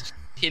created as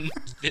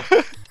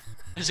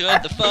one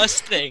of the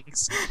first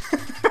things.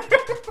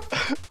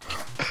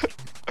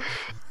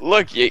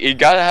 Look, you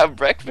gotta have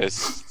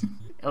breakfast.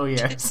 Oh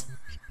yes.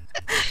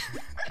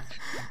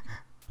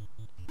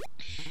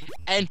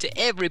 And to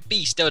every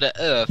beast of the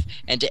earth,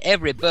 and to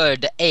every bird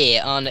of the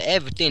air, on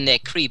everything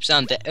that creeps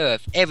on the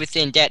earth,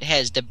 everything that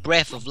has the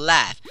breath of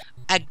life,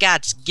 I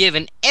God's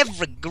given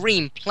every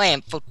green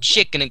plant for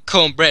chicken and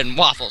cornbread and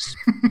waffles.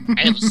 And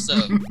it was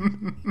so.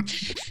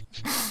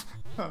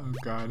 Oh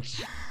god.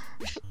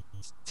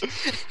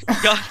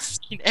 God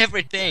seen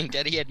everything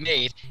that he had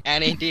made,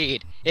 and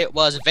indeed, it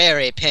was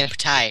very pimp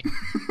tight.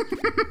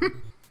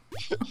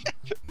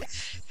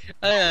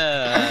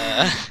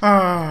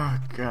 Oh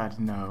god,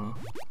 no.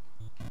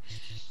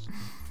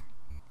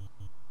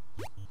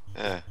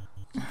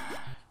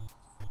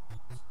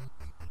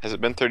 Has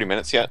it been 30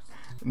 minutes yet?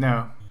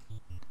 No.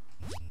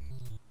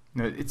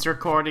 No, it's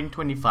recording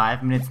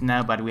 25 minutes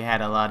now, but we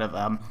had a lot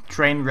of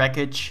train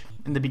wreckage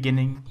in the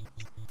beginning.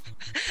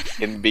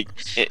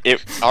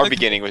 Our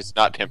beginning was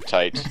not pimp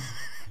tight.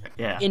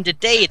 Yeah. In the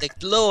day the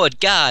Lord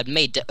God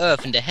made the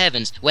earth and the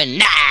heavens,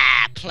 when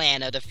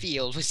plant of the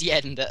field was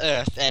yet in the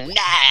earth, and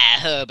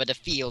herb of the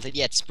field had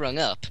yet sprung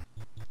up.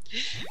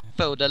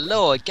 For the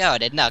Lord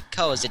God had not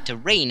caused it to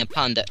rain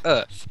upon the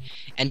earth,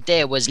 and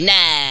there was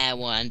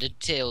one to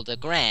till the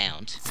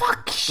ground.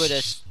 Fuck.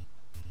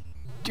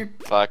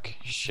 Fuck,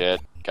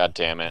 shit, god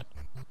damn it.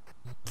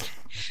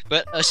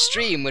 But a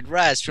stream would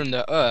rise from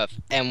the earth,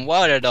 and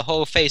water the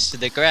whole face of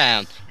the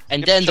ground,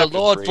 and then the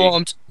Lord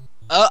formed...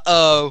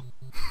 Uh-oh.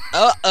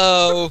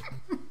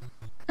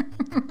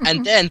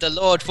 And then the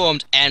Lord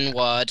formed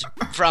N-word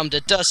from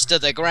the dust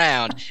of the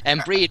ground,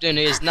 and breathed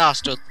into his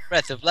nostrils the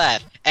breath of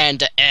life, and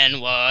the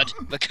N-word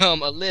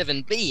become a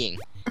living being.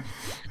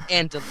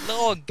 And the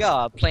Lord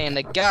God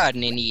planted a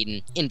garden in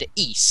Eden, in the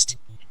east,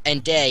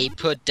 and there he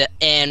put the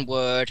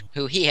N-word,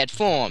 who he had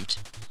formed.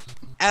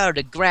 Out of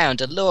the ground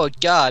the Lord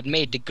God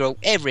made to grow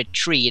every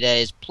tree that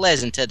is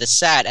pleasant to the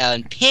sight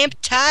and pimp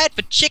tight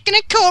for chicken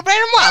and cornbread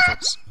and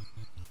waffles.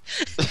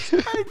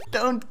 I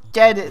don't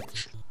get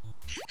it.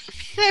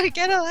 I don't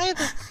get it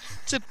either.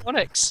 It's a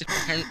phonics,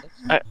 apparently.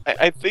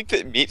 I think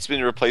that meat's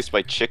been replaced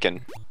by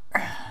chicken.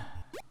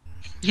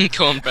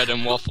 Cornbread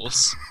and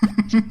waffles.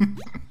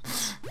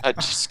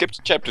 Just skip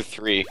to chapter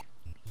 3.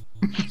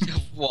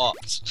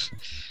 What?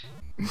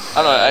 I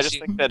don't know, I just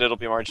think that it'll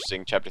be more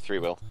interesting, chapter 3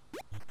 will.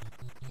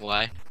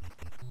 Why?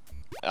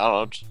 I don't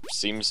know, it just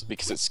seems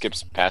because it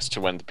skips past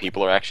to when the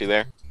people are actually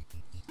there.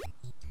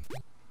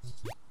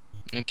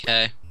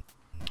 Okay.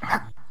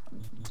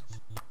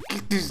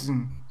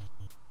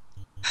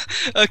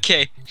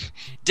 Okay.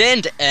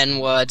 Then the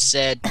N-word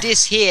said,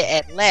 "This here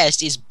at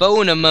last is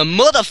bone of my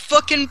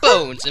motherfucking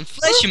bones and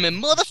flesh of my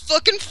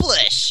motherfucking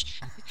flesh.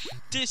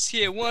 This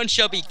here one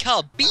shall be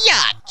called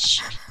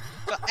biatch."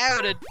 But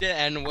out of the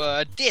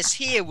N-word, this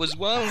here was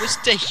one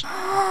mistake.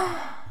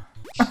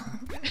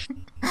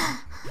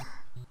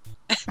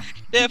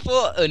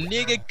 Therefore, a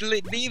nigger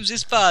leaves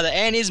his father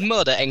and his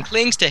mother and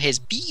clings to his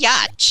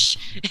biatch,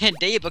 and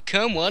they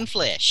become one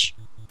flesh.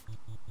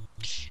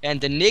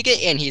 And the nigger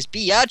and his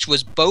biatch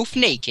was both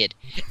naked,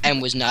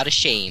 and was not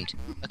ashamed.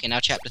 Okay, now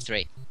chapter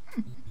 3.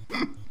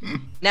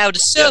 Now the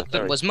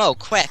serpent was more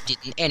crafty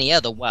than any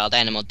other wild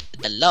animal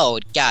that the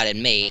Lord God had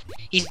made.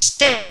 He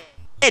said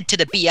to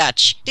the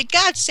biatch, "Did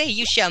God say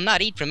you shall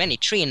not eat from any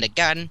tree in the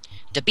garden?"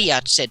 The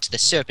biatch said to the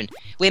serpent,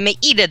 "We may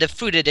eat of the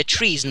fruit of the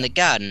trees in the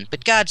garden,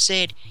 but God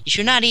said, you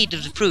shall not eat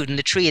of the fruit in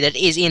the tree that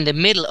is in the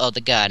middle of the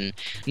garden,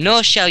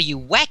 nor shall you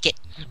whack it,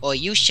 or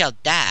you shall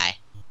die."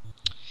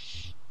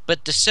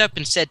 But the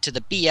serpent said to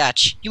the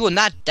biatch, "You will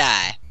not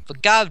die, for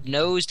God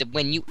knows that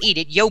when you eat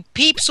it, your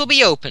peeps will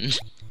be opened,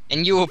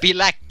 and you will be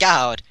like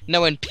God,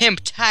 knowing pimp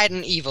tight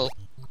and evil."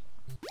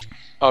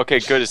 Okay,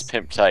 good as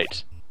pimp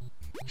tight.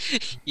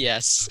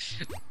 Yes.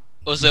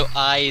 Also,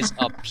 eyes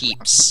are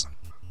peeps.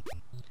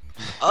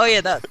 Oh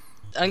yeah,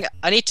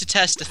 I need to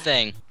test a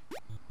thing.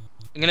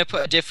 I'm gonna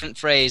put a different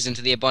phrase into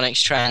the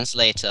Ebonics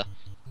translator.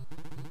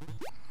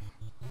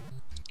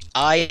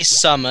 I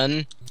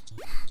summon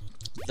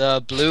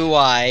the blue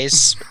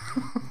eyes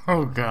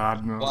Oh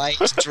god, no. white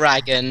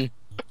dragon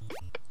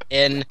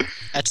in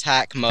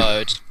attack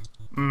mode.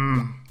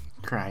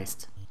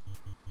 Christ.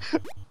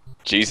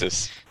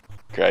 Jesus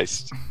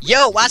Christ.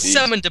 Yo, I Indeed.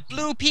 summoned the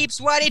blue peeps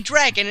whitey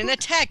dragon in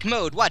attack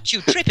mode. What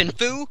you trippin',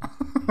 foo?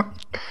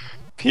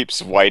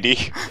 Peeps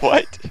Whitey.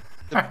 What?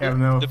 I have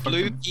no The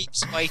blue fucking...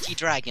 peeps whitey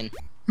dragon.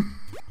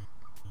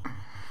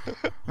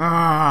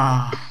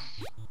 Ah,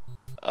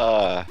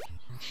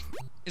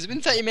 Has it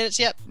been 30 minutes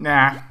yet?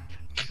 nah.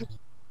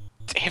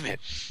 Damn it.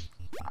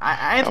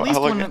 I at How least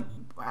long- wanna...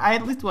 I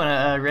at least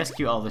wanna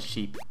rescue all the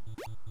sheep.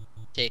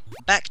 Okay,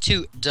 back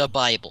to the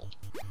Bible.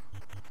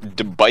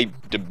 The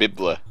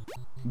Bibla.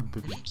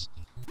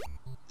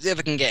 See if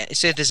I can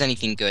see if there's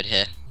anything good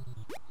here.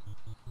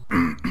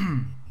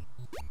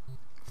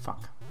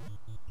 Fuck.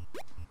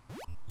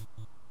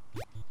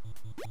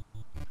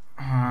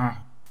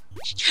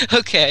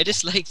 Okay, I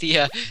just like the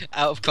out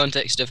of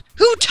context of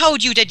 "Who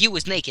told you that you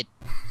was naked?"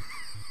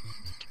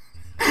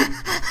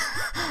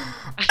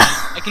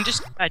 I can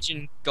just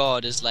imagine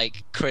God as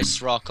like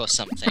Chris Rock or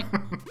something.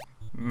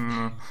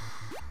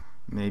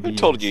 Maybe. Who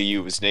told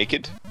you was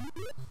naked?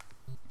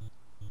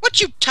 What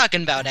you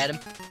talking about, Adam?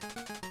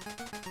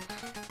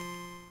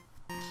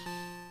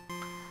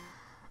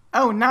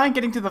 Oh, now I'm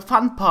getting to the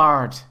fun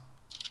part.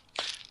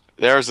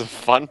 There's a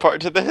fun part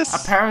to this?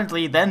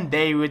 Apparently, then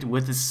David,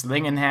 with his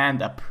sling in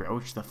hand,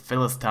 approached the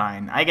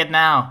Philistine. I get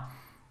now.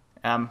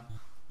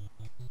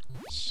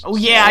 Oh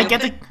yeah, I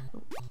get the.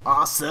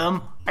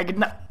 Awesome.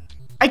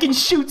 I can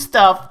shoot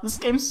stuff. This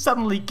game's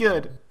suddenly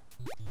good.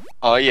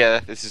 Oh yeah,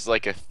 this is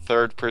like a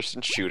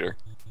third-person shooter.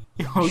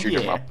 Oh Shoot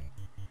 'em yeah. up.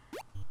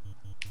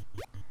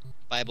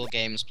 Bible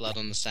games, blood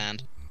on the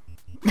sand.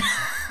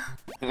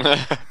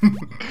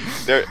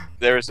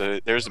 there's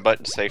a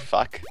button to say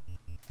fuck.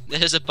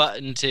 There's a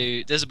button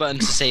to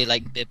say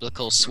like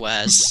biblical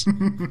swears.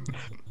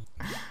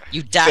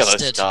 You dastard.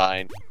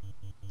 Philistine.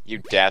 You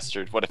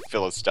dastard! What a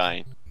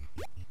Philistine!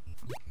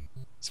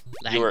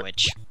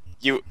 Language.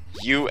 You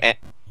and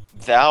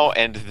thou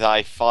and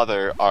thy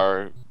father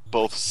are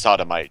both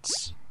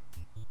sodomites.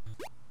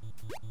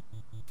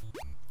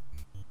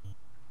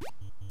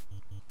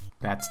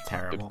 That's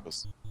terrible.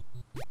 Biblicals.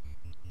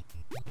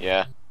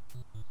 Yeah.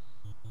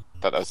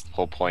 Thought that was the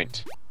whole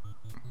point.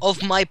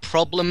 Of my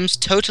problems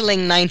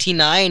totaling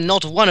 99,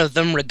 not one of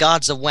them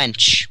regards a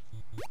wench.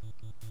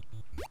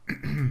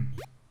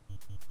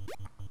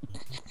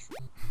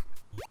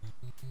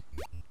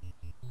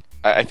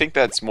 I think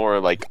that's more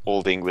like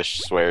Old English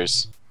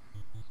swears.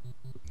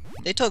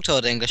 They talked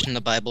Old English in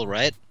the Bible,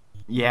 right?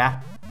 Yeah,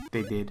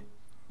 they did.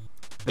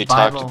 They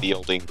Bible- talked the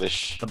Old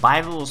English. The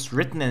Bible was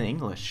written in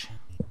English.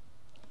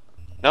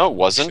 No, it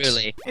wasn't.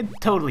 Truly. It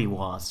totally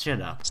was.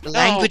 Shut up. The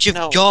language of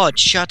no. God,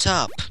 shut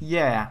up.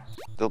 Yeah.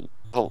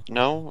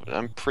 No,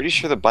 I'm pretty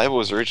sure the Bible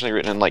was originally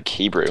written in like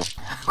Hebrew.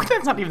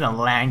 That's not even a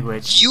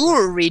language. You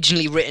were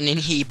originally written in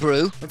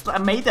Hebrew. It's a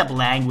made-up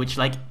language,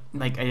 like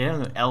I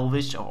don't know,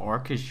 Elvish or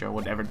Orcish or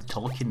whatever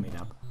Tolkien made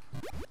up.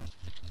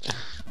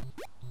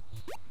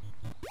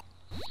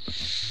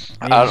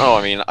 I don't know,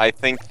 I mean, I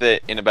think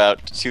that in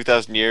about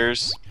 2,000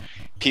 years,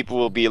 people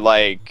will be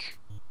like,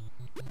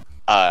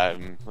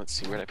 let's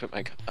see, where did I put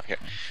my, up here.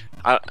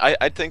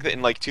 I think that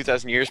in like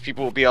 2,000 years,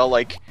 people will be all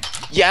like,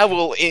 yeah,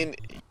 well,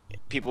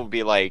 people will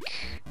be like,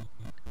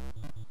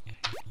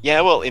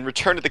 yeah, well, in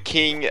Return of the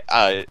King,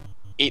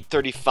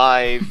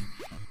 835,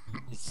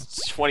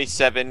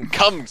 27,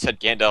 come, said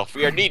Gandalf,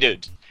 we are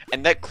needed.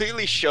 And that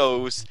clearly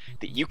shows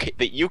that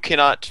you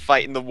cannot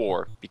fight in the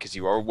war, because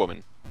you are a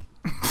woman.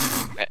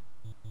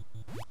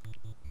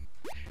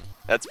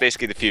 That's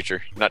basically the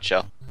future,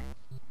 nutshell.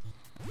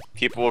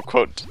 People will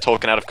quote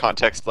Tolkien out of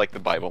context like the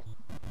Bible.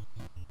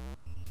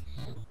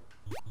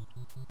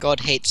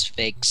 God hates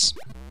figs.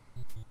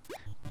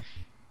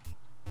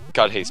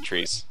 God hates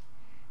trees.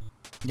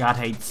 God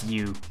hates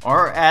you.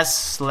 Or as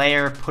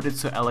Slayer put it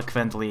so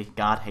eloquently,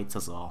 God hates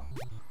us all.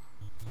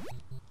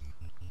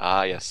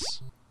 Ah,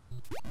 yes.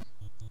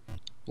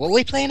 What were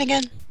we playing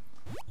again?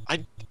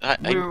 I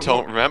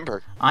don't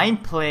remember. I'm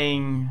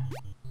playing...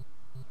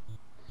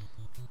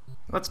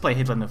 Let's play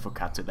Hitler no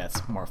Fukkatsu,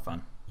 that's more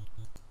fun.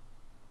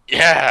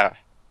 Yeah!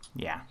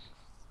 Yeah.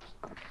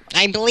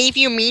 I believe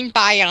you mean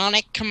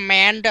Bionic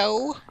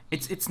Commando.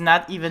 It's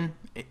not even...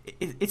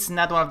 It's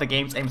not one of the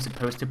games I'm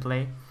supposed to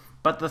play,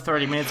 but the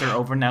 30 minutes are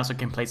over now, so I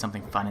can play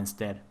something fun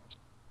instead.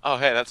 Oh,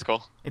 hey, that's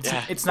cool. It's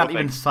not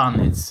even fun,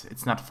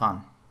 it's not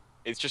fun.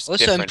 It's just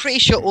Also, different. I'm pretty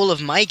sure all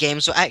of my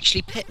games were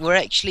actually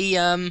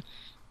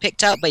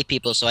picked out by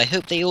people, so I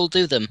hope they all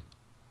do them.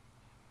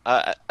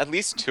 At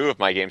least 2 of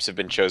my games have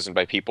been chosen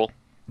by people.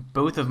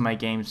 Both of my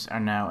games are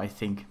now, I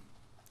think,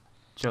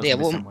 chosen Yeah,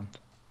 by well, someone.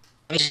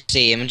 Let me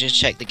see. I'm gonna just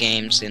check the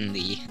games in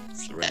the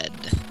thread.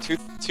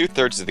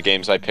 Two-thirds of the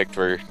games I picked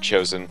were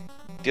chosen.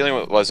 The only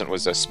one that wasn't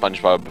was a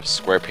SpongeBob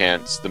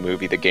SquarePants, the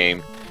movie, the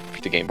game,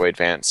 for the Game Boy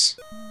Advance.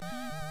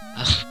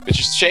 Ugh. Which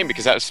is a shame,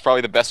 because that was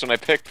probably the best one I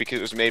picked, because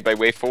it was made by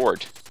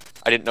WayForward.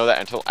 I didn't know that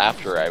until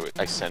after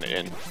I sent it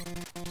in.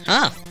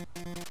 Huh.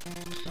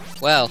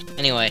 Well,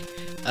 anyway,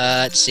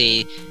 let's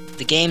see.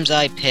 The games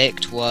I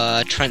picked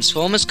were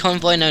Transformers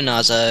Convoy no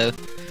Nazo,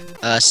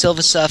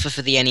 Silver Surfer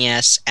for the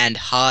NES, and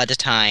Hard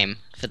Time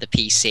for the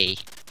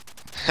PC.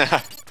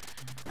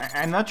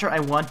 I'm not sure I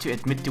want to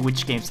admit to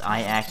which games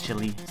I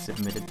actually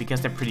submitted,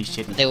 because they're pretty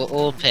shitty. They were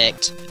all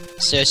picked.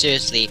 So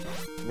seriously,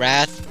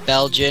 Wrath,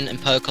 Belgian, and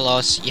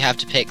Pokelos, you have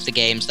to pick the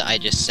games that I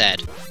just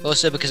said.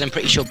 Also because I'm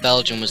pretty sure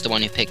Belgian was the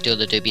one who picked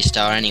Duel of Doobie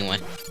Star anyway.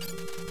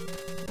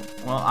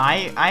 Well,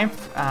 I'm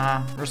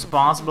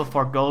responsible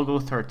for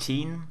Golgo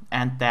 13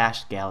 and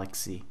Dash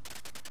Galaxy.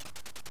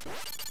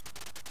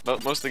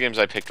 Most of the games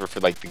I picked were for,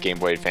 like, the Game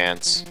Boy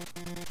Advance.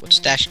 What's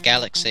Dash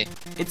Galaxy?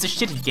 It's a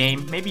shitty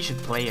game, maybe you should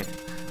play it.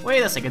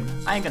 Wait a second,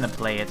 I'm gonna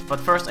play it, but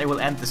first I will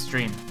end the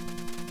stream.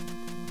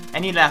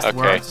 Any last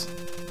words?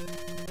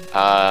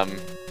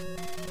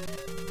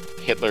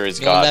 Hitler is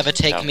You'll God. never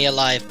take No. me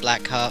alive,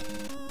 Blackheart.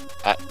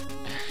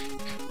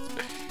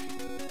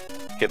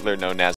 Hitler no Naz.